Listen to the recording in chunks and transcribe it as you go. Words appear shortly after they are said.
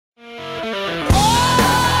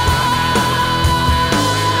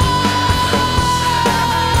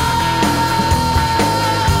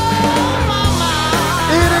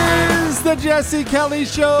Jesse Kelly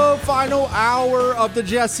Show, final hour of the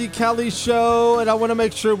Jesse Kelly Show, and I want to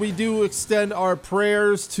make sure we do extend our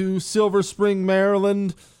prayers to Silver Spring,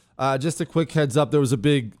 Maryland. Just a quick heads up, there was a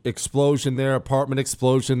big explosion there, apartment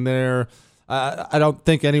explosion there. I don't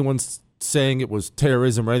think anyone's saying it was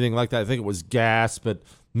terrorism or anything like that. I think it was gas, but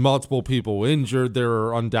multiple people injured. There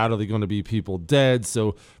are undoubtedly going to be people dead,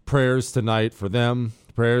 so prayers tonight for them.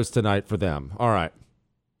 Prayers tonight for them. All right.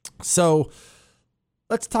 So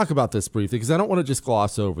let's talk about this briefly because I don't want to just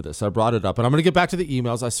gloss over this. I brought it up, and I'm going to get back to the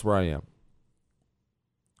emails. I swear I am.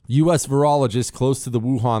 U.S. virologist close to the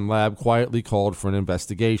Wuhan Lab quietly called for an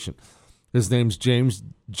investigation. His name's James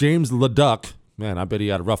Leduc. Man, I bet he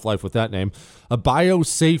had a rough life with that name. A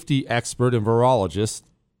biosafety expert and virologist.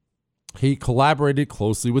 He collaborated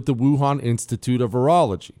closely with the Wuhan Institute of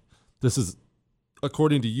Virology. This is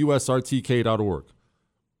according to usrtk.org.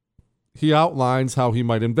 He outlines how he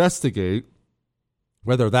might investigate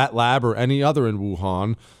whether that lab or any other in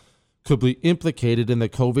Wuhan could be implicated in the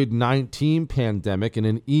COVID-19 pandemic in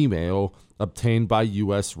an email obtained by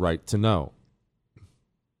U.S. Right to Know.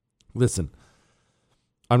 Listen,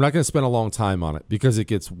 I'm not going to spend a long time on it because it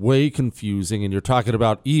gets way confusing, and you're talking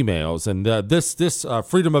about emails and this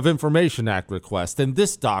Freedom of Information Act request and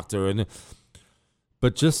this doctor.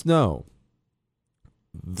 But just know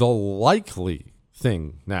the likely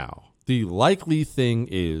thing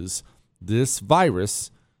is this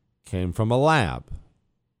virus came from a lab.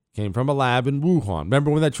 Came from a lab in Wuhan.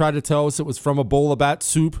 Remember when they tried to tell us it was from a bowl of bat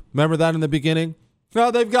soup? Remember that in the beginning?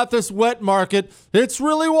 Oh, they've got this wet market. It's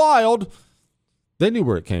really wild. They knew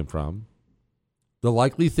where it came from. The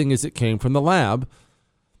likely thing is it came from the lab.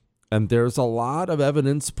 And there's a lot of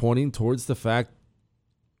evidence pointing towards the fact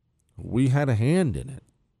we had a hand in it.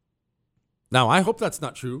 Now, I hope that's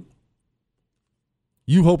not true.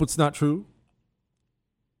 You hope it's not true.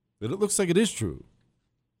 But it looks like it is true.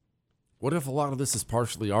 What if a lot of this is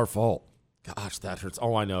partially our fault? Gosh, that hurts.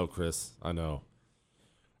 Oh, I know, Chris. I know.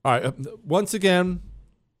 All right. Once again,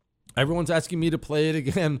 everyone's asking me to play it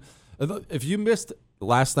again. If you missed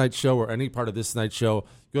last night's show or any part of this night's show,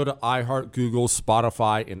 go to iHeart, Google,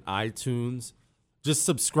 Spotify, and iTunes. Just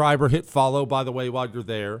subscribe or hit follow, by the way, while you're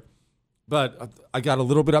there. But I got a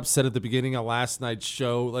little bit upset at the beginning of last night's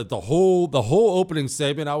show. Like the whole opening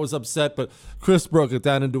segment, I was upset, but Chris broke it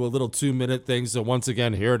down into a little 2-minute thing. So once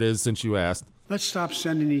again, here it is since you asked. Let's stop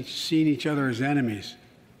seeing each other as enemies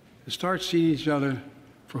and start seeing each other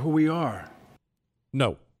for who we are.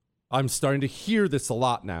 No. I'm starting to hear this a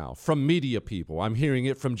lot now from media people. I'm hearing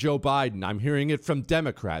it from Joe Biden. I'm hearing it from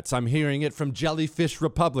Democrats. I'm hearing it from jellyfish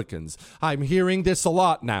Republicans. I'm hearing this a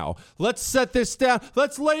lot now. Let's set this down.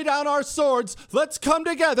 Let's lay down our swords. Let's come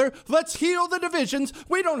together. Let's heal the divisions.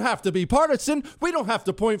 We don't have to be partisan. We don't have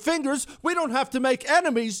to point fingers. We don't have to make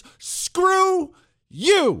enemies. Screw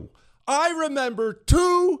you. I remember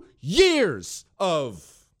 2 years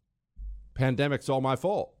of pandemic's all my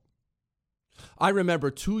fault. I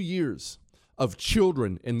remember 2 years of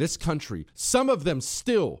children in this country, some of them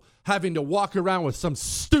still having to walk around with some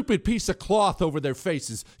stupid piece of cloth over their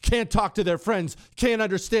faces, can't talk to their friends, can't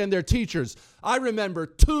understand their teachers. I remember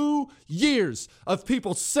 2 years of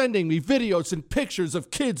people sending me videos and pictures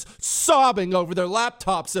of kids sobbing over their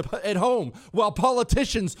laptops at home while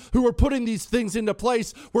politicians who were putting these things into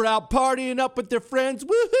place were out partying up with their friends.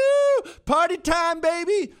 Woohoo! Party time,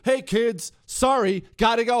 baby! Hey, kids, sorry,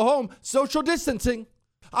 gotta go home. Social distancing.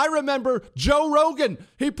 I remember Joe Rogan.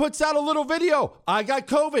 He puts out a little video. I got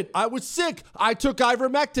COVID. I was sick. I took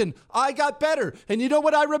ivermectin. I got better. And you know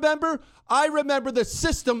what I remember? I remember the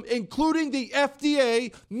system, including the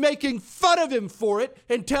FDA, making fun of him for it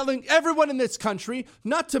and telling everyone in this country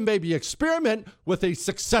not to maybe experiment with a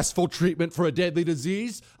successful treatment for a deadly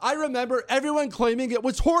disease. I remember everyone claiming it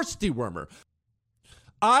was horse dewormer.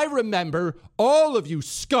 I remember all of you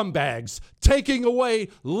scumbags taking away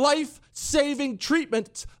life-saving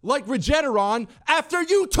treatments like Regeneron after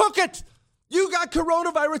you took it. You got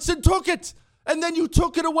coronavirus and took it, and then you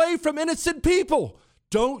took it away from innocent people.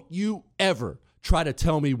 Don't you ever try to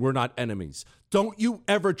tell me we're not enemies. Don't you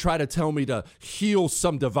ever try to tell me to heal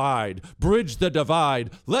some divide, bridge the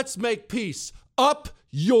divide. Let's make peace. Up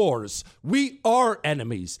yours. We are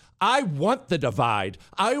enemies. I want the divide.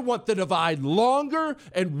 I want the divide longer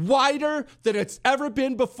and wider than it's ever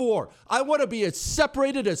been before. I want to be as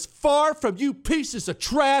separated as far from you pieces of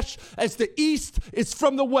trash as the East is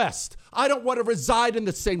from the West. I don't want to reside in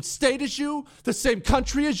the same state as you, the same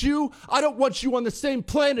country as you. I don't want you on the same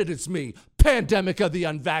planet as me. Pandemic of the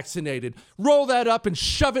unvaccinated. Roll that up and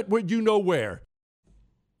shove it where you know where.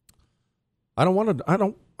 I don't want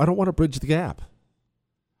to bridge the gap.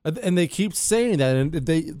 And they keep saying that, and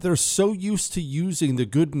they're so used to using the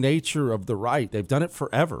good nature of the right. They've done it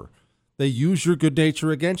forever. They use your good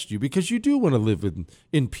nature against you because you do want to live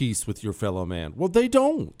in peace with your fellow man. Well, they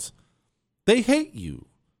don't. They hate you.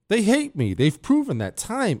 They hate me. They've proven that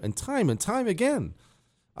time and time and time again.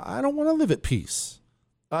 I don't want to live at peace.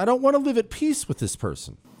 I don't want to live at peace with this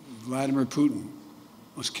person. Vladimir Putin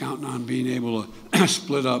was counting on being able to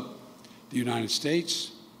split up the United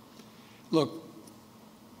States. Look,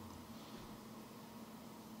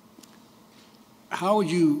 how would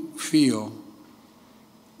you feel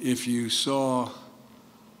if you saw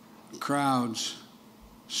crowds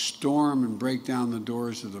storm and break down the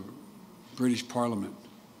doors of the British Parliament,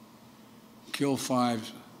 kill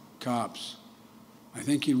 5 cops? I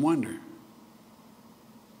think you'd wonder.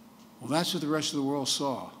 Well, that's what the rest of the world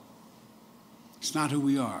saw. It's not who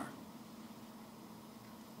we are.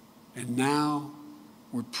 And now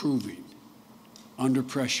we're proving, under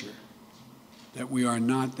pressure, that we are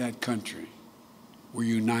not that country. We're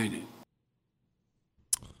united.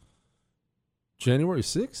 January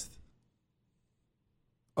 6th?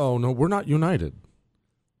 Oh, no, we're not united.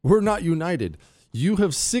 We're not united. You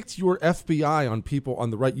have sicked your FBI on people on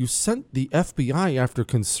the right. You sent the FBI after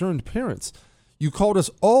concerned parents. You called us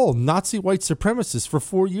all Nazi white supremacists for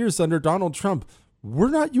 4 years under Donald Trump. We're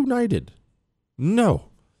not united. No.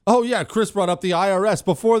 Oh, yeah, Chris brought up the IRS.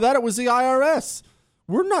 Before that, it was the IRS.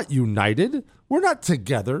 We're not united. We're not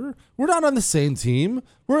together. We're not on the same team.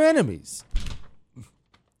 We're enemies.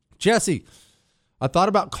 Jesse, I thought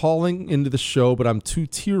about calling into the show, but I'm too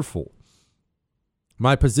tearful.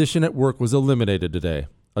 My position at work was eliminated today,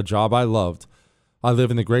 a job I loved. I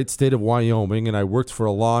live in the great state of Wyoming, and I worked for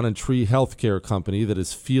a lawn and tree healthcare company that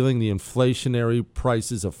is feeling the inflationary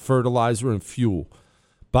prices of fertilizer and fuel.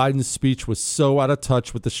 Biden's speech was so out of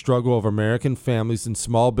touch with the struggle of American families and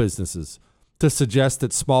small businesses. To suggest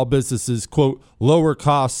that small businesses, quote, lower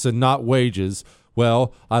costs and not wages,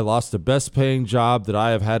 well, I lost the best paying job that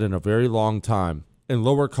I have had in a very long time. And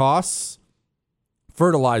lower costs?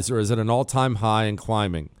 Fertilizer is at an all-time high and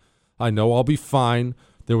climbing. I know I'll be fine.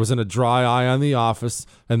 There wasn't a dry eye on the office,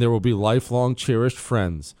 and there will be lifelong cherished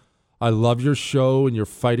friends. I love your show and your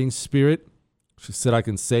fighting spirit. She said I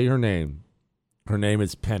can say her name. Her name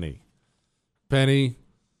is Penny. Penny,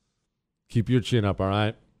 keep your chin up, all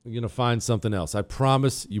right? You're going to find something else. I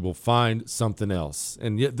promise you will find something else.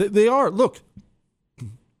 And yet they are. Look,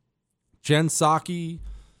 Jen Psaki,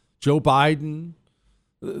 Joe Biden,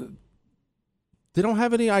 they don't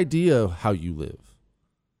have any idea how you live.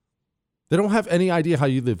 They don't have any idea how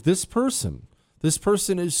you live. This person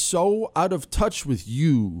is so out of touch with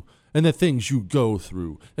you and the things you go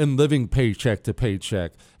through and living paycheck to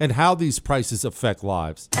paycheck and how these prices affect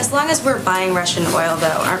lives. As long as we're buying Russian oil, though,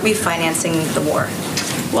 aren't we financing the war?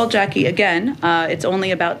 Well, Jackie, again, it's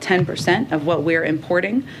only about 10% of what we're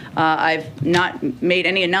importing. I've not made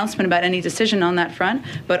any announcement about any decision on that front,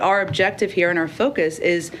 but our objective here and our focus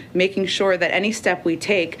is making sure that any step we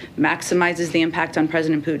take maximizes the impact on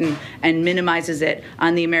President Putin and minimizes it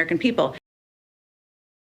on the American people.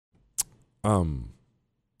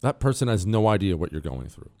 That person has no idea what you're going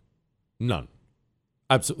through. None.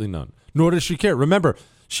 Absolutely none. Nor does she care. Remember,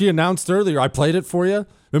 she announced earlier, I played it for you.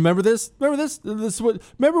 Remember this? This is what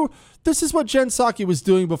Jen Psaki was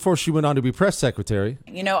doing before she went on to be press secretary.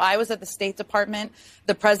 You know, I was at the State Department.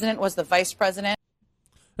 The president was the vice president.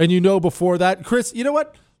 And before that, Chris, you know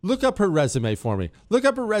what? Look up her resume for me. I'm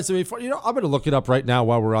going to look it up right now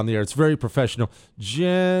while we're on the air. It's very professional.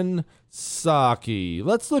 Jen Psaki.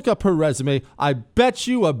 Let's look up her resume. I bet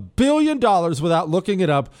you $1 billion without looking it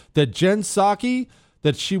up that Jen Psaki,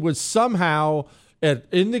 that she was somehow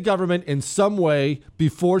in the government in some way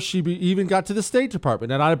before she even got to the State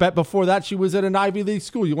Department. And I bet before that she was at an Ivy League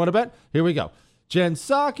school. You want to bet? Here we go. Jen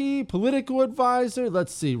Psaki, political advisor.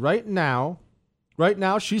 Let's see. Right now,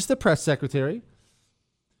 she's the press secretary.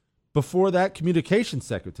 Before that, communications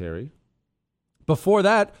secretary. Before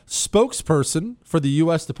that, spokesperson for the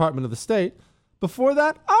U.S. Department of the State. Before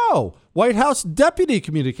that, White House deputy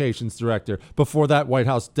communications director. Before that, White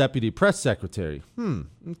House deputy press secretary.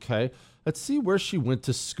 Okay. Let's see where she went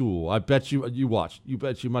to school. I bet you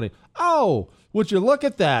bet you money. Oh, would you look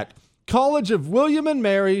at that? College of William and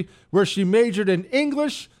Mary, where she majored in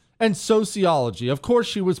English and sociology. Of course,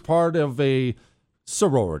 she was part of a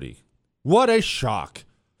sorority. What a shock.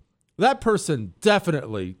 That person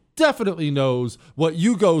definitely knows what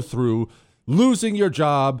you go through, losing your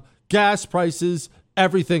job, gas prices,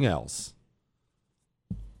 everything else.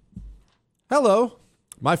 Hello.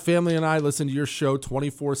 My family and I listen to your show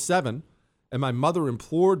 24/7, and my mother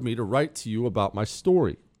implored me to write to you about my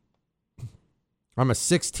story. I'm a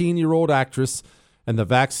 16-year-old actress, and the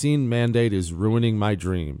vaccine mandate is ruining my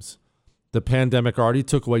dreams. The pandemic already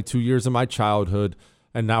took away 2 years of my childhood,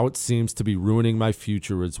 and now it seems to be ruining my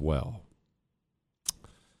future as well.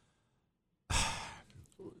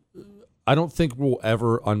 I don't think we'll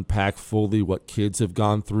ever unpack fully what kids have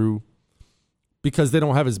gone through because they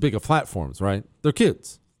don't have as big of platforms, right? They're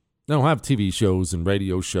kids. They don't have TV shows and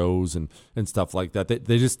radio shows and stuff like that.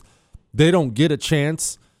 They don't get a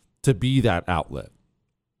chance to be that outlet.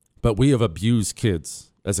 But we have abused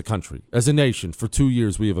kids as a country. As a nation, for 2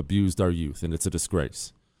 years, we have abused our youth, and it's a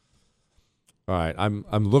disgrace. All right, I'm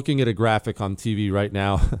looking at a graphic on TV right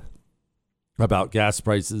now about gas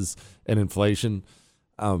prices and inflation.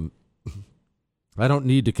 I don't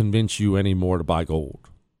need to convince you anymore to buy gold.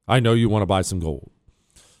 I know you want to buy some gold.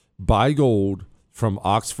 Buy gold from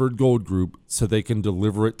Oxford Gold Group so they can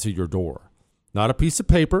deliver it to your door. Not a piece of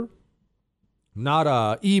paper, not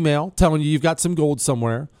an email telling you you've got some gold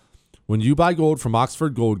somewhere. When you buy gold from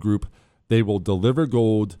Oxford Gold Group, they will deliver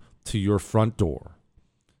gold to your front door.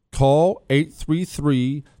 Call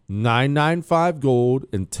 833-995-GOLD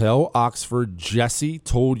and tell Oxford Jesse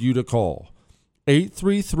told you to call.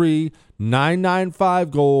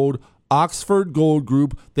 833-995-GOLD, Oxford Gold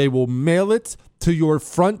Group. They will mail it to your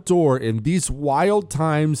front door. In these wild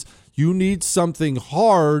times, you need something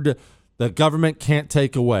hard the government can't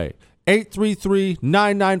take away.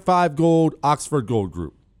 833-995-GOLD, Oxford Gold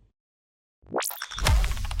Group.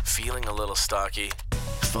 Feeling a little stocky?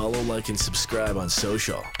 Follow, like, and subscribe on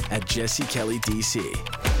social at Jesse Kelly DC.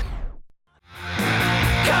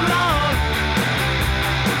 Come on!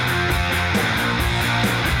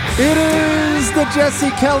 It is the Jesse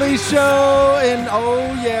Kelly Show, and oh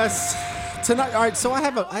yes, tonight. All right, so I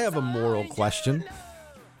have a moral question.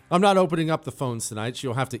 I'm not opening up the phones tonight.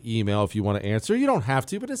 You'll have to email if you want to answer. You don't have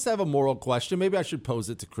to, but just have a moral question. Maybe I should pose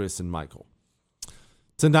it to Chris and Michael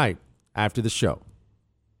tonight after the show.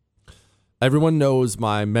 Everyone knows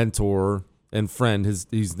my mentor and friend.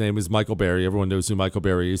 His name is Michael Berry. Everyone knows who Michael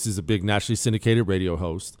Berry is. He's a big nationally syndicated radio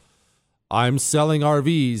host. I'm selling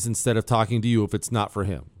RVs instead of talking to you if it's not for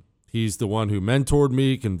him. He's the one who mentored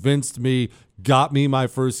me, convinced me, got me my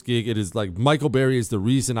first gig. It is like Michael Berry is the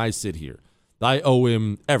reason I sit here. I owe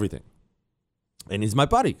him everything. And he's my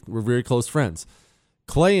buddy. We're very close friends.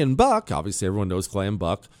 Clay and Buck, obviously everyone knows Clay and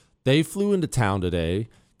Buck, they flew into town today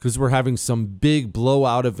because we're having some big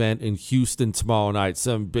blowout event in Houston tomorrow night,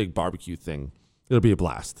 some big barbecue thing. It'll be a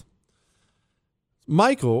blast.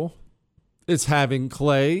 Michael is having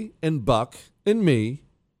Clay and Buck and me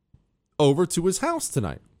over to his house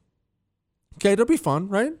tonight. Okay, it'll be fun,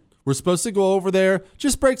 right? We're supposed to go over there,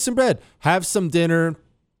 just break some bread, have some dinner,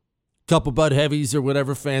 couple Bud Heavies or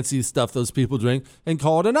whatever fancy stuff those people drink, and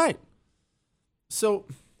call it a night. So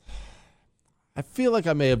I feel like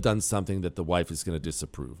I may have done something that the wife is going to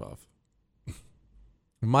disapprove of.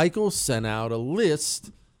 Michael sent out a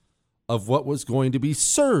list of what was going to be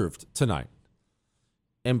served tonight.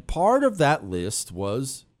 And part of that list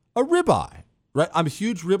was a ribeye, right? I'm a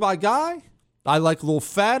huge ribeye guy. I like a little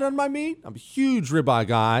fat on my meat. I'm a huge ribeye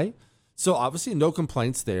guy. So obviously no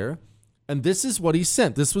complaints there. And this is what he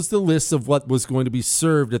sent. This was the list of what was going to be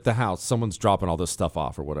served at the house. Someone's dropping all this stuff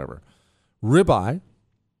off or whatever. Ribeye,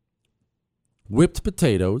 whipped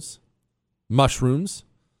potatoes, mushrooms,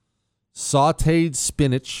 sautéed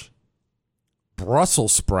spinach,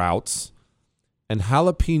 Brussels sprouts, and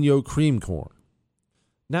jalapeno cream corn.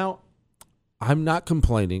 Now, I'm not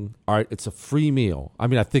complaining. All right, it's a free meal. I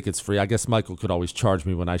mean, I think it's free. I guess Michael could always charge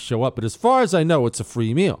me when I show up. But as far as I know, it's a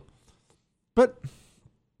free meal. But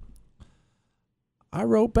I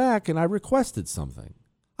wrote back and I requested something.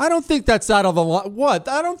 I don't think that's out of the line. What?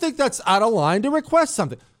 I don't think that's out of line to request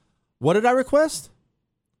something. What did I request?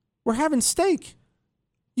 We're having steak.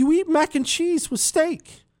 You eat mac and cheese with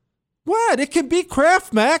steak. What? It can be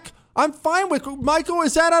Kraft Mac. I'm fine with Michael.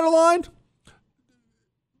 Is that out of line?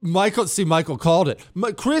 Michael called it.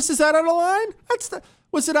 Chris, is that out of line?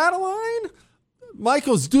 Was it out of line?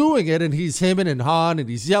 Michael's doing it, and he's hemming and hawing, and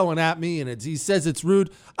he's yelling at me, and he says it's rude.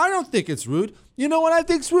 I don't think it's rude. You know what I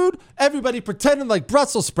think's rude? Everybody pretending like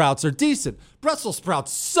Brussels sprouts are decent. Brussels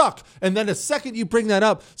sprouts suck. And then the second you bring that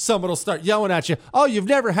up, someone will start yelling at you. Oh, you've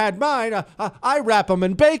never had mine. I wrap them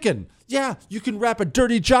in bacon. Yeah, you can wrap a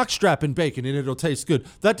dirty jockstrap in bacon, and it'll taste good.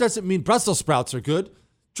 That doesn't mean Brussels sprouts are good.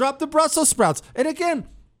 Drop the Brussels sprouts. And again,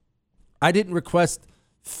 I didn't request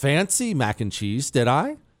fancy mac and cheese, did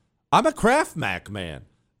I? I'm a Kraft Mac man.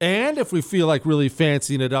 And if we feel like really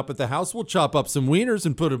fancying it up at the house, we'll chop up some wieners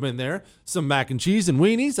and put them in there. Some mac and cheese and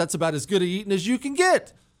weenies. That's about as good a eating as you can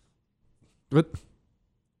get. But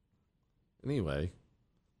anyway,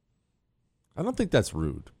 I don't think that's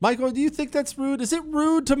rude. Michael, do you think that's rude? Is it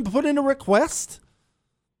rude to put in a request?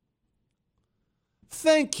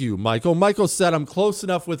 Thank you, Michael. Michael said I'm close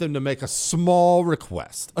enough with him to make a small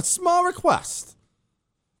request. A small request.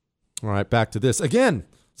 All right, back to this. Again,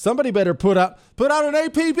 somebody better put out an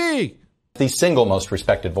APB. The single most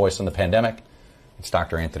respected voice in the pandemic, it's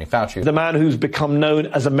Dr. Anthony Fauci. The man who's become known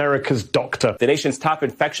as America's doctor. The nation's top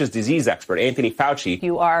infectious disease expert, Anthony Fauci.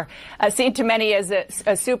 You are seen to many as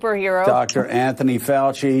a superhero. Dr. Anthony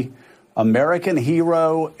Fauci, American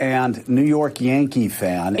hero and New York Yankee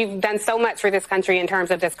fan. You've done so much for this country in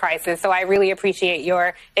terms of this crisis, so I really appreciate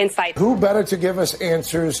your insight. Who better to give us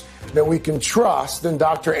answers that we can trust than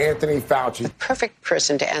Dr. Anthony Fauci? The perfect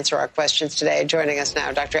person to answer our questions today. Joining us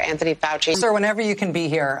now, Dr. Anthony Fauci. Sir, whenever you can be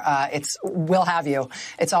here, we'll have you.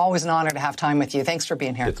 It's always an honor to have time with you. Thanks for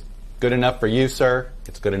being here. It's good enough for you, sir.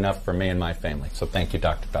 It's good enough for me and my family. So thank you,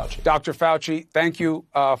 Dr. Fauci. Dr. Fauci, thank you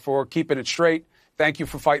for keeping it straight. Thank you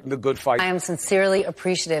for fighting the good fight. I am sincerely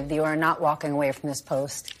appreciative that you are not walking away from this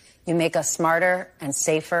post. You make us smarter and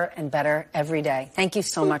safer and better every day. Thank you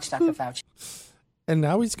so much, Dr. Fauci. And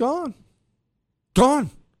now he's gone.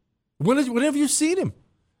 Gone. When have you seen him?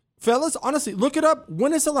 Fellas, honestly, look it up.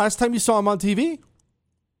 When is the last time you saw him on TV?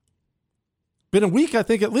 Been a week, I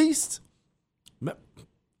think, at least.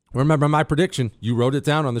 Remember my prediction. You wrote it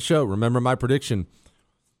down on the show. Remember my prediction.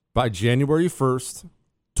 By January 1st,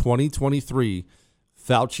 2023,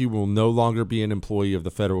 Fauci will no longer be an employee of the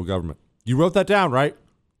federal government. You wrote that down, right?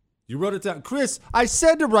 You wrote it down. Chris, I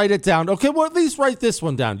said to write it down. Okay, well, at least write this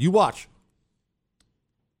one down. You watch.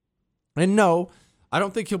 And no, I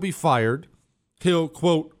don't think he'll be fired. He'll,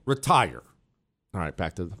 quote, retire. All right,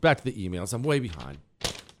 back to the emails. I'm way behind.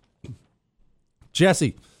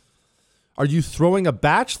 Jesse, are you throwing a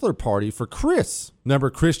bachelor party for Chris? Remember,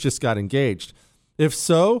 Chris just got engaged. If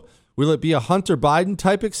so, will it be a Hunter Biden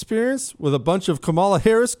type experience with a bunch of Kamala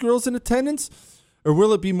Harris girls in attendance? Or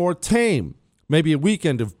will it be more tame? Maybe a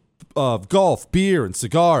weekend of golf, beer, and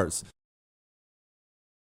cigars.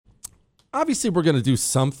 Obviously, we're going to do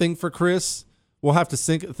something for Chris. We'll have to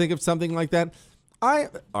think of something like that. All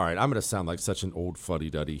right, I'm going to sound like such an old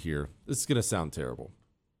fuddy-duddy here. This is going to sound terrible.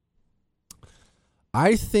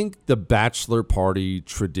 I think the bachelor party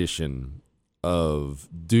tradition of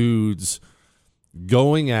dudes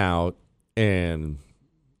going out and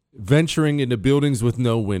venturing into buildings with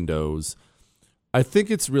no windows, I think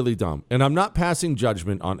it's really dumb. And I'm not passing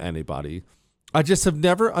judgment on anybody. I just have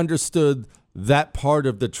never understood that part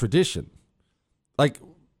of the tradition. Like,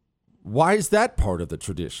 why is that part of the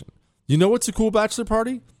tradition? You know what's a cool bachelor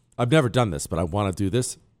party? I've never done this, but I want to do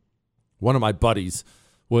this. One of my buddies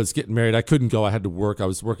was getting married. I couldn't go. I had to work. I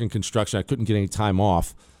was working construction. I couldn't get any time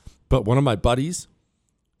off. But one of my buddies,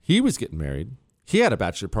 he was getting married. He had a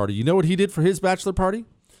bachelor party. You know what he did for his bachelor party?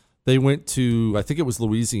 They went to, I think it was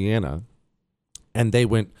Louisiana, and they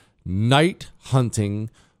went night hunting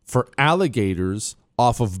for alligators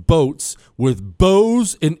off of boats with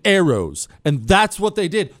bows and arrows. And that's what they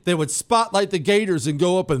did. They would spotlight the gators and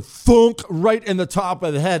go up and thunk right in the top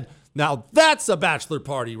of the head. Now, that's a bachelor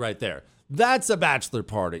party right there. That's a bachelor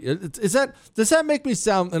party. Does that make me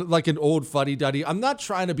sound like an old fuddy-duddy? I'm not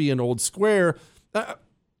trying to be an old square.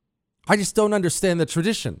 I just don't understand the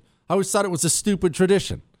tradition. I always thought it was a stupid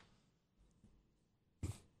tradition.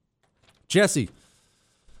 Jesse,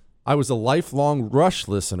 I was a lifelong Rush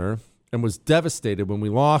listener and was devastated when we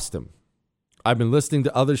lost him. I've been listening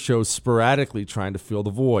to other shows sporadically trying to fill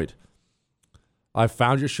the void. I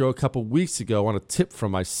found your show a couple weeks ago on a tip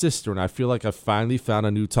from my sister, and I feel like I finally found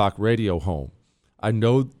a new talk radio home. I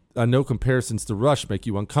know comparisons to Rush make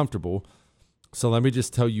you uncomfortable, so let me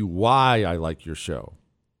just tell you why I like your show.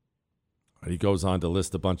 And he goes on to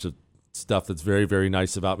list a bunch of stuff that's very, very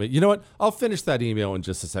nice about me. You know what? I'll finish that email in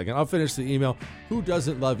just a second. I'll finish the email. Who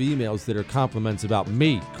doesn't love emails that are compliments about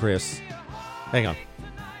me, Chris? Hang on.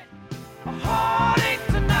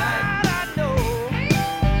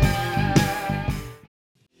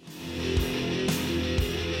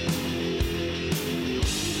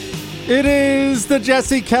 It is the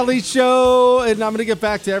Jesse Kelly Show, and I'm going to get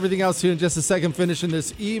back to everything else here in just a second, finishing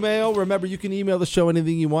this email. Remember, you can email the show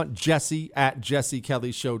anything you want,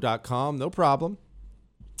 jesse@jessekellyshow.com. No problem.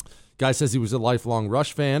 Guy says he was a lifelong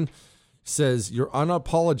Rush fan. Says your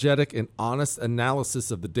unapologetic and honest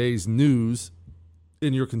analysis of the day's news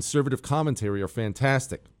in your conservative commentary are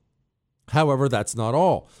fantastic. However, that's not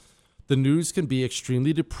all. The news can be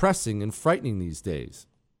extremely depressing and frightening these days.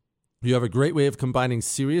 You have a great way of combining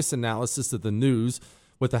serious analysis of the news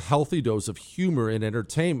with a healthy dose of humor and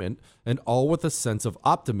entertainment, and all with a sense of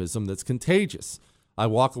optimism that's contagious. I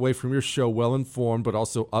walk away from your show well-informed, but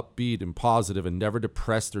also upbeat and positive and never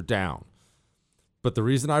depressed or down. But the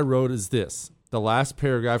reason I wrote is this. The last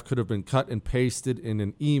paragraph could have been cut and pasted in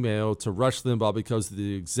an email to Rush Limbaugh because of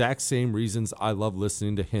the exact same reasons I love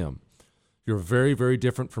listening to him. You're very, very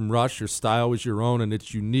different from Rush. Your style is your own and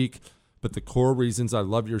it's unique, but the core reasons I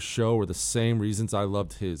love your show are the same reasons I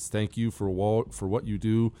loved his. Thank you for what you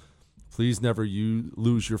do. Please never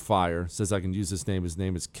lose your fire. Says I can use his name. His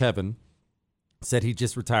name is Kevin. Said he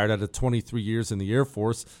just retired out of 23 years in the Air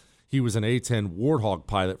Force. He was an A-10 Warthog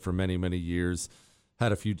pilot for many, many years.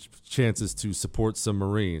 Had a few chances to support some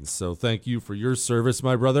Marines. So thank you for your service,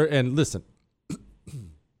 my brother. And listen,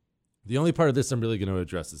 the only part of this I'm really going to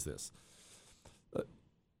address is this.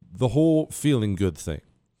 The whole feeling good thing.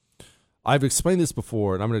 I've explained this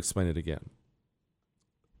before, and I'm going to explain it again.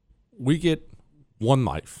 We get one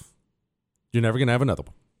life. You're never going to have another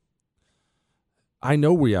one. I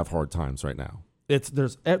know we have hard times right now.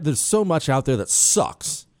 There's so much out there that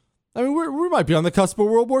sucks. I mean, we might be on the cusp of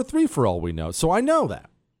World War III for all we know, so I know that.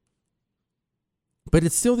 But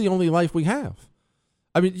it's still the only life we have.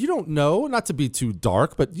 I mean, you don't know, not to be too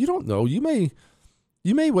dark, but you don't know. You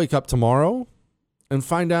may wake up tomorrow and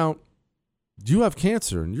find out you have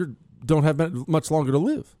cancer and you don't have much longer to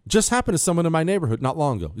live. Just happened to someone in my neighborhood not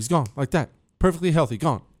long ago. He's gone like that, perfectly healthy,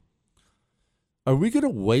 gone. Are we going to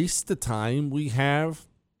waste the time we have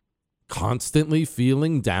constantly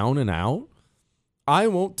feeling down and out? I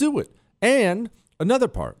won't do it. And another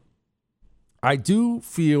part, I do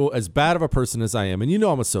feel as bad of a person as I am. And you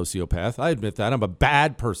know I'm a sociopath. I admit that. I'm a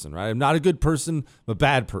bad person, right? I'm not a good person. I'm a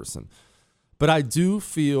bad person. But I do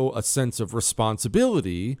feel a sense of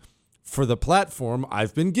responsibility for the platform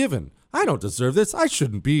I've been given. I don't deserve this. I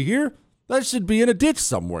shouldn't be here. I should be in a ditch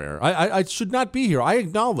somewhere. I should not be here. I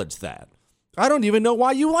acknowledge that. I don't even know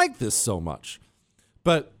why you like this so much.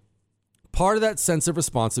 But part of that sense of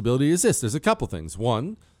responsibility is this. There's a couple things.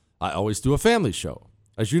 One, I always do a family show,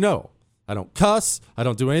 as you know. I don't cuss. I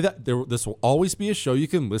don't do any of that. This will always be a show you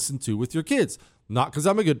can listen to with your kids. Not because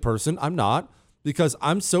I'm a good person. I'm not. Because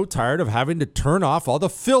I'm so tired of having to turn off all the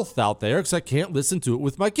filth out there because I can't listen to it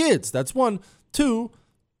with my kids. That's one. Two,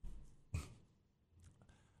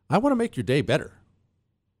 I want to make your day better,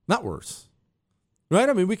 not worse. Right?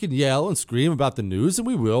 I mean, we can yell and scream about the news, and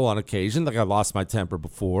we will on occasion, like I lost my temper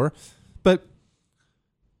before. But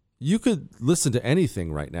you could listen to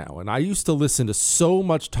anything right now. And I used to listen to so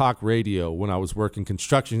much talk radio when I was working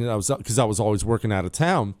construction because I was always working out of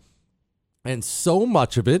town. And so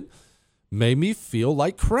much of it made me feel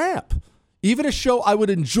like crap. Even a show I would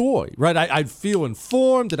enjoy, right? I'd feel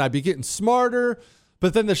informed and I'd be getting smarter.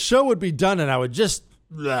 But then the show would be done and I would just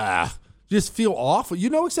feel awful. You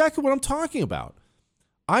know exactly what I'm talking about.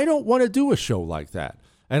 I don't want to do a show like that.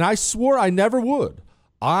 And I swore I never would.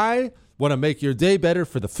 I want to make your day better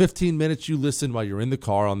for the 15 minutes you listen while you're in the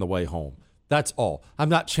car on the way home. That's all. I'm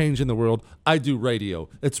not changing the world. I do radio.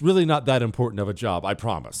 It's really not that important of a job, I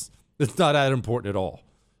promise. It's not that important at all.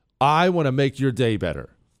 I want to make your day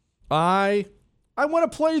better. I want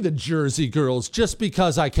to play the Jersey Girls just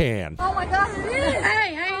because I can. Oh my God, it is!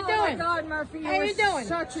 Hey, how you doing? Oh my God, Murphy, how you doing?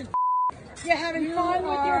 Such a You're having fun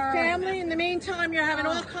with your family. In the meantime, you're having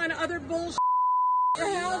all kind of other bullshit.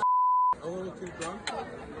 A little too drunk?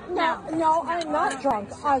 No, I'm not drunk,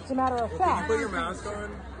 as a matter of fact. Put your mask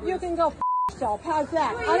on. You can go yourself. How's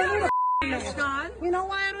that? Well, I don't need a mask on. You know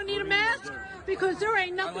why I don't need a mask? Because there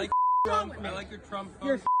ain't nothing wrong with me. I like your Trump.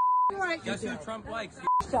 You're right. Guess who Trump likes?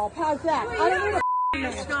 Yourself. How's that? Well, I don't need a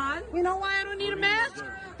mask on. You know why I don't need a mask?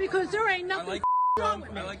 Because there ain't nothing wrong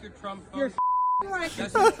with me. I like your Trump. You're right.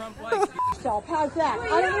 Guess who Trump likes? Yourself. How's that?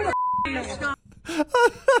 Well, I don't need a mask on.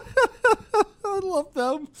 I love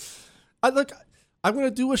them. I'm going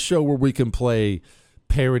to do a show where we can play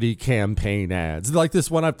parody campaign ads. Like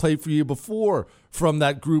this one I played for you before from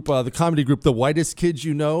that group, the comedy group, The Whitest Kids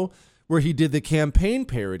You Know, where he did the campaign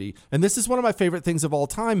parody. And this is one of my favorite things of all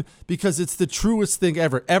time because it's the truest thing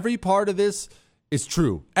ever. Every part of this is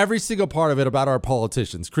true. Every single part of it about our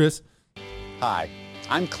politicians. Chris? Hi,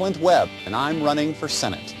 I'm Clint Webb, and I'm running for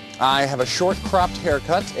Senate. I have a short cropped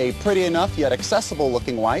haircut, a pretty enough yet accessible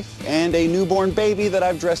looking wife, and a newborn baby that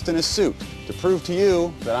I've dressed in a suit to prove to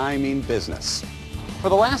you that I mean business. For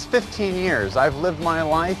the last 15 years, I've lived my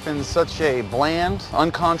life in such a bland,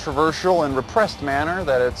 uncontroversial, and repressed manner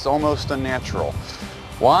that it's almost unnatural.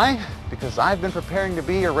 Why? Because I've been preparing to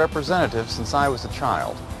be your representative since I was a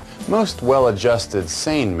child. Most well-adjusted,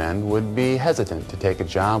 sane men would be hesitant to take a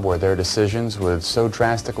job where their decisions would so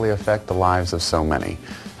drastically affect the lives of so many.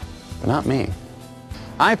 But not me.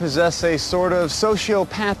 I possess a sort of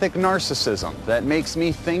sociopathic narcissism that makes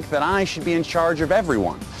me think that I should be in charge of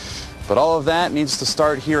everyone. But all of that needs to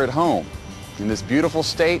start here at home, in this beautiful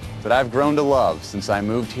state that I've grown to love since I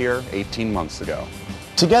moved here 18 months ago.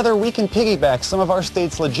 Together, we can piggyback some of our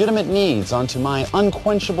state's legitimate needs onto my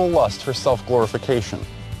unquenchable lust for self-glorification.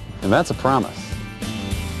 And that's a promise.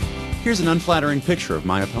 Here's an unflattering picture of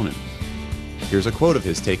my opponent. Here's a quote of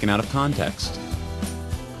his taken out of context.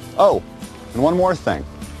 Oh, and one more thing.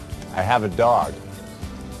 I have a dog.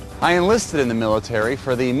 I enlisted in the military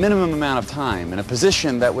for the minimum amount of time in a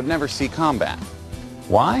position that would never see combat.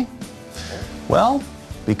 Why? Well,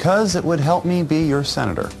 because it would help me be your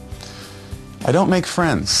senator. I don't make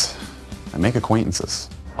friends. I make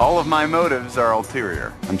acquaintances. All of my motives are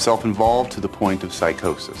ulterior. I'm self-involved to the point of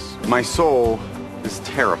psychosis. My soul is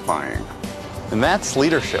terrifying. And that's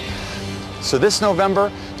leadership. So this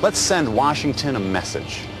November, let's send Washington a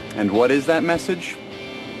message. And what is that message?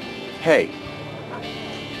 Hey,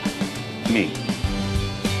 me.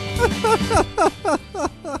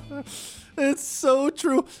 It's so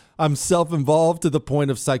true. I'm self-involved to the point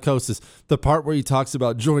of psychosis. The part where he talks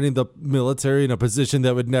about joining the military in a position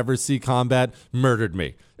that would never see combat murdered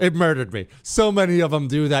me. It murdered me. So many of them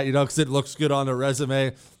do that, because it looks good on a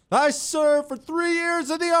resume. I served for 3 years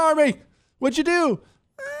in the Army. What'd you do?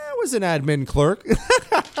 I was an admin clerk.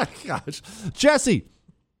 Gosh. Jesse,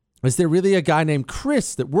 is there really a guy named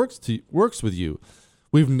Chris that works with you?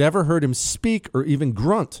 We've never heard him speak or even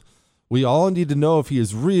grunt. We all need to know if he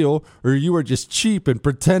is real or you are just cheap and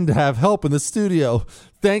pretend to have help in the studio.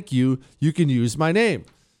 Thank you. You can use my name.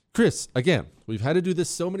 Chris, again, we've had to do this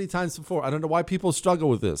so many times before. I don't know why people struggle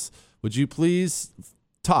with this. Would you please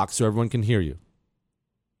talk so everyone can hear you?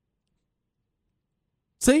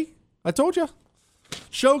 See? I told you.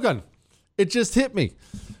 Shogun, it just hit me.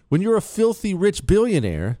 When you're a filthy rich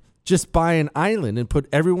billionaire, just buy an island and put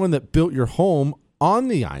everyone that built your home on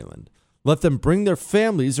the island. Let them bring their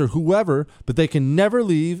families or whoever, but they can never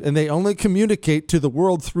leave, and they only communicate to the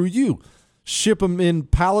world through you. Ship them in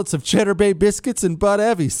pallets of Cheddar Bay biscuits and Bud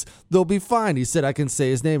Evies. They'll be fine. He said I can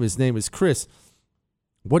say his name. His name is Chris.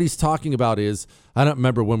 What he's talking about is, I don't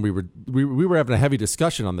remember when we were having a heavy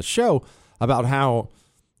discussion on the show about how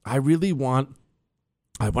I want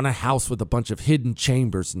a house with a bunch of hidden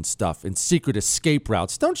chambers and stuff and secret escape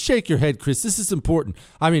routes. Don't shake your head, Chris. This is important.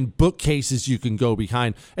 I mean, bookcases you can go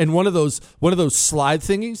behind, and one of those slide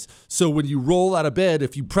thingies. So when you roll out of bed,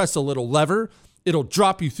 if you press a little lever, it'll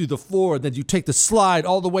drop you through the floor, and then you take the slide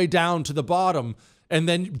all the way down to the bottom, and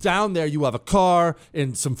then down there you have a car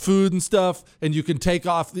and some food and stuff, and you can take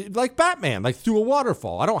off like Batman, like through a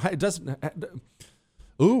waterfall.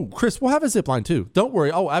 Ooh, Chris, we'll have a zip line too. Don't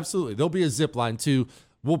worry. Oh, absolutely. There'll be a zip line too.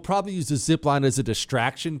 We'll probably use a zip line as a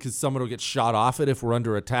distraction because someone will get shot off it if we're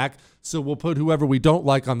under attack. So we'll put whoever we don't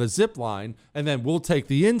like on the zip line, and then we'll take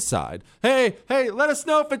the inside. Hey, let us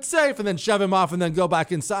know if it's safe, and then shove him off and then go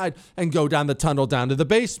back inside and go down the tunnel down to the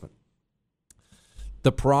basement.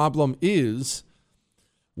 The problem is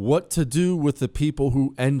what to do with the people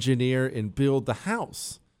who engineer and build the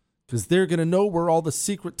house, because they're going to know where all the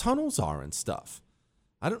secret tunnels are and stuff.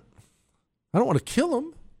 I don't want to kill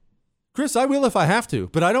them. Chris, I will if I have to,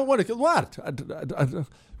 but I don't want to kill. What?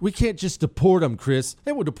 We can't just deport them, Chris.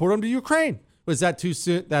 Hey, we'll deport them to Ukraine. Was that too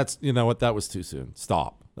soon? You know what? That was too soon.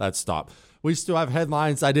 Stop. Stop. We still have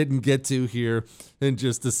headlines I didn't get to here in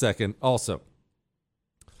just a second. Also,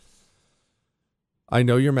 I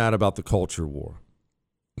know you're mad about the culture war.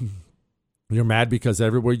 You're mad because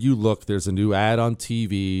everywhere you look, there's a new ad on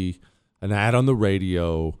TV, an ad on the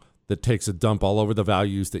radio that takes a dump all over the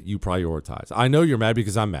values that you prioritize. I know you're mad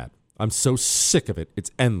because I'm mad. I'm so sick of it. It's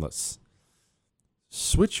endless.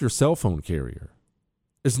 Switch your cell phone carrier.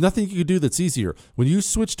 There's nothing you can do that's easier. When you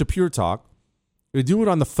switch to Pure Talk, you do it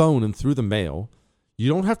on the phone and through the mail. You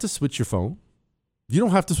don't have to switch your phone. You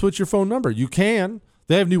don't have to switch your phone number. You can.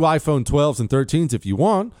 They have new iPhone 12s and 13s if you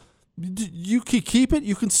want. You can keep it.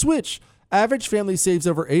 You can switch. Average family saves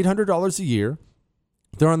over $800 a year.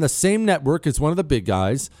 They're on the same network as one of the big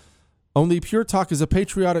guys. Only Pure Talk is a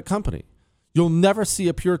patriotic company. You'll never see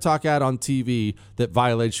a Pure Talk ad on TV that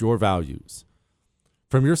violates your values.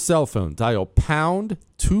 From your cell phone, dial pound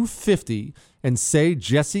 250 and say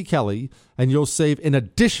Jesse Kelly, and you'll save an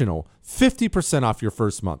additional 50% off your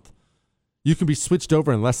first month. You can be switched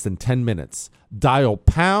over in less than 10 minutes. Dial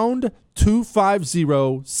pound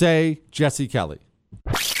 250, say Jesse Kelly.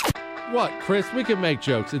 What, Chris? We can make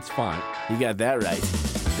jokes. It's fine. You got that right.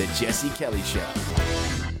 The Jesse Kelly Show.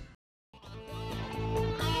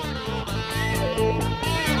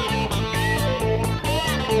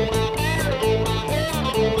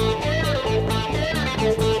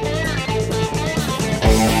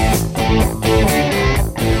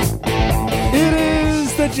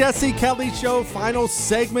 The Jesse Kelly Show, final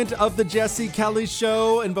segment of the Jesse Kelly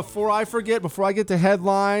Show. And before I forget, before I get to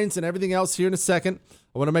headlines and everything else here in a second,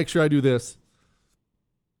 I want to make sure I do this.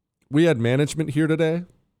 we had management here today.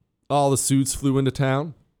 All the suits flew into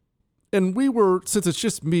town. And we were, since it's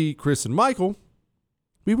just me, Chris, and Michael,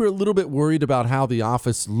 we were a little bit worried about how the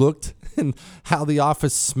office looked and how the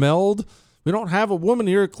office smelled. We don't have a woman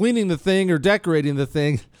here cleaning the thing or decorating the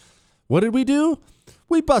thing. What did we do?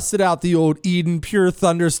 We busted out the old Eden Pure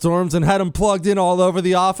Thunderstorms and had them plugged in all over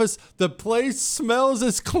the office. The place smells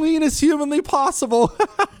as clean as humanly possible.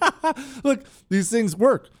 Look, these things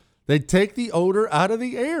work. They take the odor out of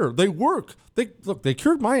the air. They work. They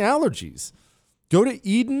cured my allergies. Go to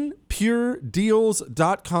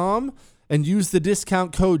EdenPureDeals.com and use the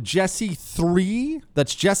discount code Jesse3.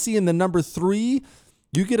 That's Jesse and the number 3.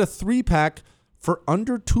 You get a 3-pack for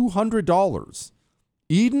under $200.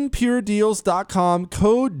 EdenPureDeals.com,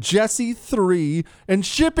 code Jesse3, and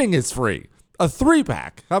shipping is free. A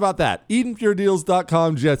 3-pack. How about that?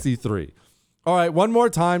 EdenPureDeals.com, Jesse3. All right, one more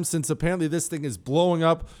time, since apparently this thing is blowing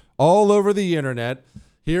up all over the internet.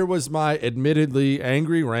 Here was my admittedly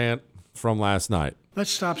angry rant from last night.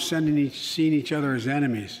 Let's stop seeing each other as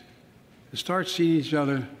enemies and start seeing each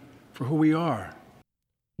other for who we are.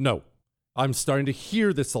 No. I'm starting to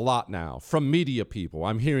hear this a lot now from media people.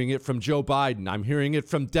 I'm hearing it from Joe Biden. I'm hearing it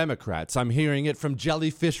from Democrats. I'm hearing it from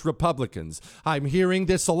jellyfish Republicans. I'm hearing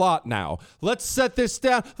this a lot now. Let's set this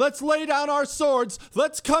down. Let's lay down our swords.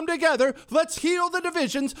 Let's come together. Let's heal the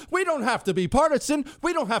divisions. We don't have to be partisan.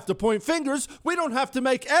 We don't have to point fingers. We don't have to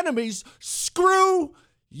make enemies. Screw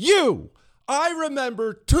you. I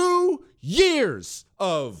remember 2 years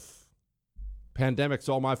of pandemic's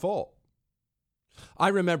all my fault. I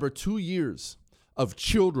remember 2 years of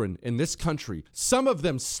children in this country, some of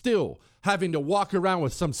them still having to walk around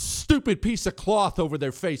with some stupid piece of cloth over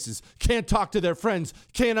their faces, can't talk to their friends,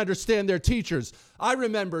 can't understand their teachers. I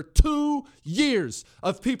remember 2 years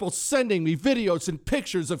of people sending me videos and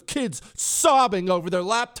pictures of kids sobbing over their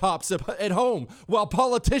laptops at home while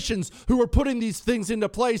politicians who were putting these things into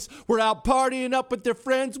place were out partying up with their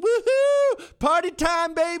friends. Woohoo! Party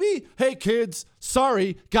time, baby! Hey, kids,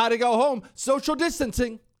 sorry, gotta go home. Social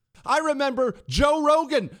distancing. I remember Joe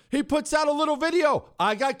Rogan. He puts out a little video.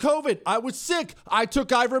 I got COVID. I was sick. I took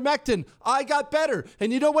ivermectin. I got better.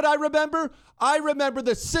 And you know what I remember? I remember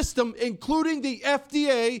the system, including the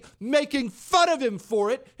FDA, making fun of him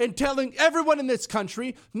for it and telling everyone in this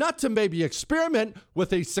country not to maybe experiment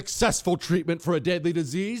with a successful treatment for a deadly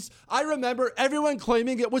disease. I remember everyone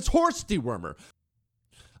claiming it was horse dewormer.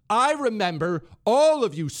 I remember all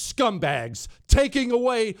of you scumbags taking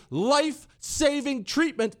away life-saving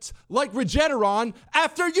treatments like Regeneron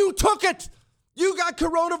after you took it. You got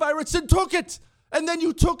coronavirus and took it, and then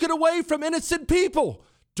you took it away from innocent people.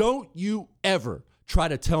 Don't you ever try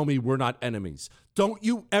to tell me we're not enemies. Don't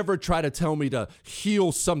you ever try to tell me to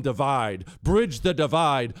heal some divide, bridge the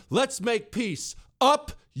divide. Let's make peace.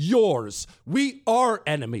 Up yours. We are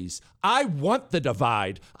enemies. I want the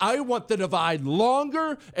divide. I want the divide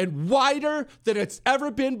longer and wider than it's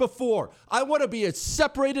ever been before. I want to be as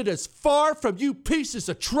separated as far from you pieces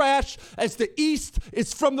of trash as the East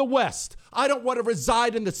is from the West. I don't want to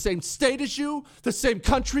reside in the same state as you, the same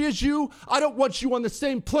country as you. I don't want you on the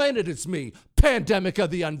same planet as me. Pandemic of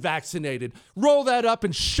the unvaccinated. Roll that up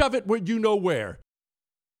and shove it where you know where.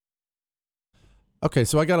 Okay,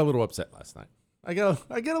 so I got a little upset last night. I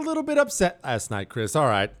get a little bit upset last night, Chris. All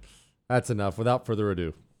right, that's enough. Without further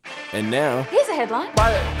ado. And now, here's a headline.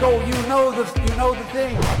 Go, you know the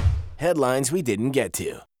thing. Headlines we didn't get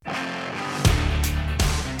to.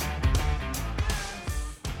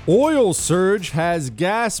 Oil surge has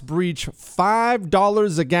gas breach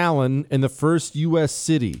 $5 a gallon in the first U.S.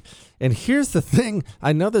 city. And here's the thing.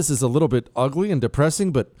 I know this is a little bit ugly and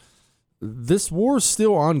depressing, but this war is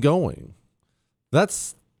still ongoing.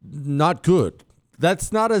 That's not good.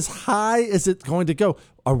 That's not as high as it's going to go.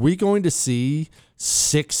 Are we going to see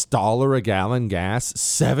 $6 a gallon gas,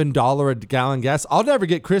 $7 a gallon gas? I'll never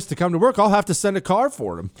get Chris to come to work. I'll have to send a car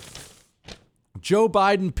for him. Joe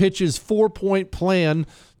Biden pitches 4-point plan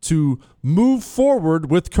to move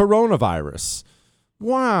forward with coronavirus.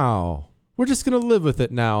 Wow. We're just going to live with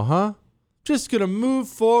it now, huh? Just going to move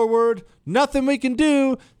forward. Nothing we can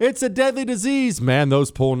do. It's a deadly disease. Man,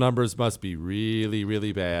 those poll numbers must be really,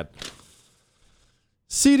 really bad.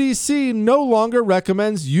 CDC no longer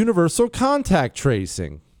recommends universal contact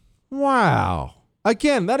tracing. Wow.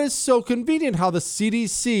 Again, that is so convenient how the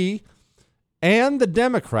CDC and the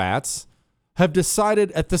Democrats have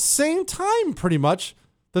decided at the same time pretty much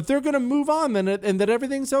that they're going to move on and that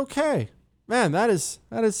everything's okay. Man, that is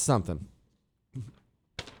something.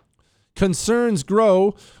 Concerns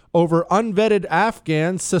grow over unvetted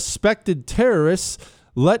Afghan suspected terrorists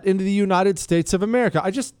let into the United States of America.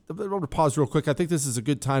 I want to pause real quick. I think this is a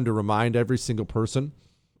good time to remind every single person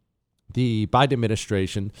the Biden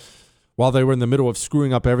administration, while they were in the middle of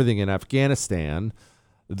screwing up everything in Afghanistan,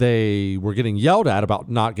 they were getting yelled at about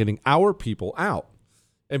not getting our people out.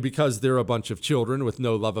 And because they're a bunch of children with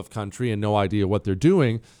no love of country and no idea what they're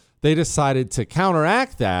doing, they decided to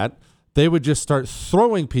counteract that. They would just start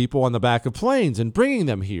throwing people on the back of planes and bringing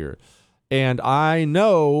them here. And I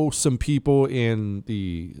know some people in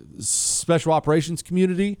the special operations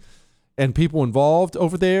community and people involved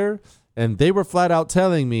over there, and they were flat out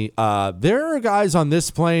telling me, there are guys on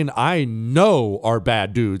this plane I know are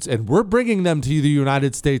bad dudes, and we're bringing them to the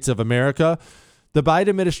United States of America. The Biden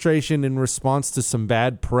administration, in response to some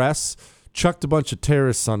bad press, chucked a bunch of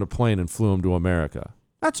terrorists on a plane and flew them to America.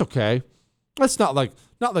 That's okay. That's not like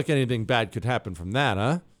anything bad could happen from that,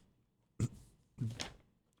 huh?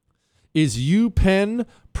 Is UPenn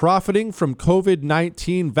profiting from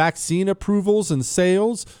COVID-19 vaccine approvals and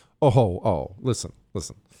sales? Listen.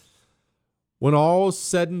 When all's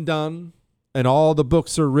said and done, and all the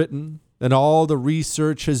books are written, and all the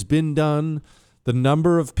research has been done, the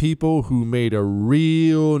number of people who made a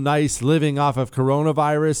real nice living off of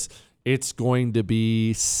coronavirus, it's going to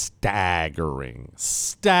be staggering.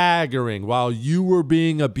 Staggering. While you were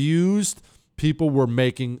being abused, people were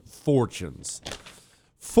making fortunes.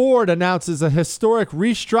 Ford announces a historic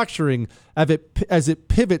restructuring as it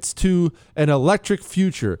pivots to an electric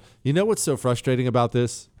future. You know what's so frustrating about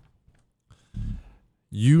this?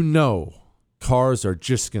 You know cars are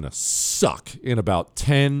just going to suck in about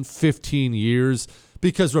 10, 15 years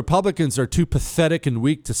because Republicans are too pathetic and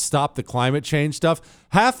weak to stop the climate change stuff.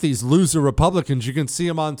 Half these loser Republicans, you can see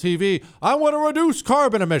them on TV. I want to reduce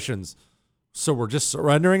carbon emissions. So we're just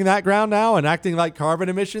surrendering that ground now and acting like carbon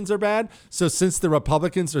emissions are bad. So since the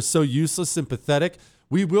Republicans are so useless and pathetic,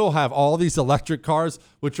 we will have all these electric cars,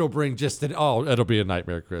 which will bring it'll be a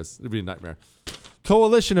nightmare, Chris. It'll be a nightmare.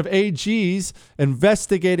 Coalition of AGs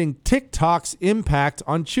investigating TikTok's impact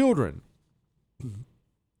on children.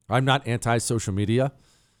 I'm not anti-social media.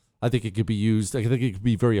 I think it could be used. I think it could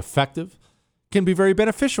be very effective. Can be very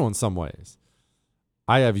beneficial in some ways.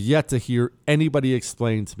 I have yet to hear anybody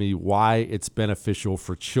explain to me why it's beneficial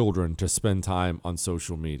for children to spend time on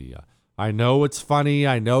social media. I know it's funny.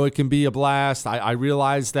 I know it can be a blast. I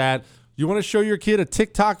realize that. You want to show your kid a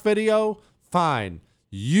TikTok video? Fine.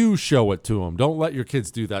 You show it to them. Don't let your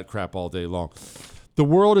kids do that crap all day long. The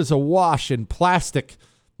world is awash in plastic.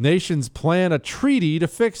 Nations plan a treaty to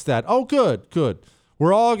fix that. Oh, good.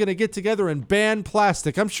 We're all going to get together and ban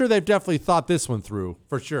plastic. I'm sure they've definitely thought this one through,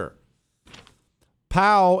 for sure.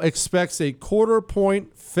 Powell expects a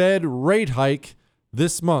 1/4-point Fed rate hike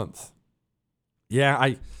this month.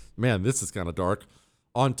 Yeah, this is kind of dark.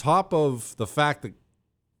 On top of the fact that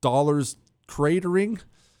dollars cratering,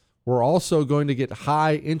 we're also going to get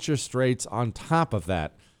high interest rates on top of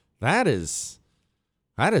that. That is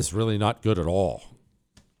really not good at all.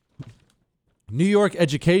 New York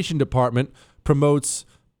Education Department promotes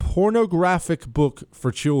pornographic book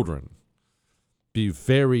for children. Be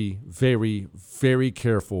very, very, very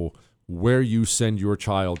careful where you send your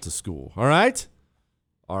child to school. All right?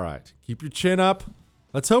 All right. Keep your chin up.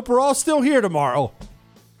 Let's hope we're all still here tomorrow.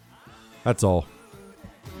 That's all.